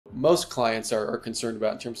most clients are concerned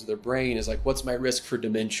about in terms of their brain is like, what's my risk for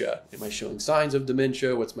dementia? Am I showing signs of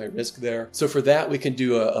dementia? What's my risk there? So for that, we can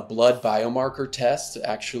do a blood biomarker test to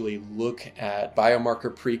actually look at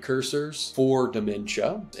biomarker precursors for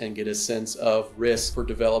dementia and get a sense of risk for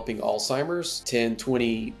developing Alzheimer's 10,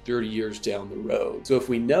 20, 30 years down the road. So if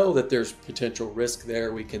we know that there's potential risk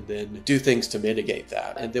there, we can then do things to mitigate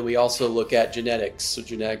that. And then we also look at genetics. So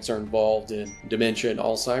genetics are involved in dementia and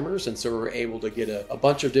Alzheimer's, and so we're able to get a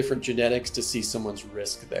bunch of different genetics to see someone's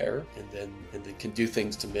risk there, and then can do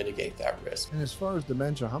things to mitigate that risk. And as far as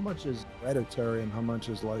dementia, how much is hereditary and how much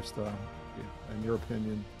is lifestyle, in your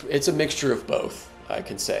opinion? It's a mixture of both, I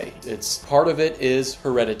can say. It's part of it is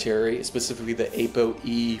hereditary, specifically the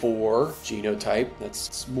ApoE4 genotype.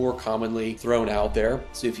 That's more commonly thrown out there.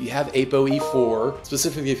 So if you have ApoE4,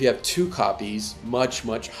 specifically if you have 2 copies, much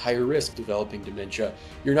higher risk of developing dementia.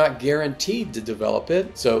 You're not guaranteed to develop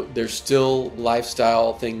it, so there's still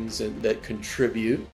lifestyle things that contribute.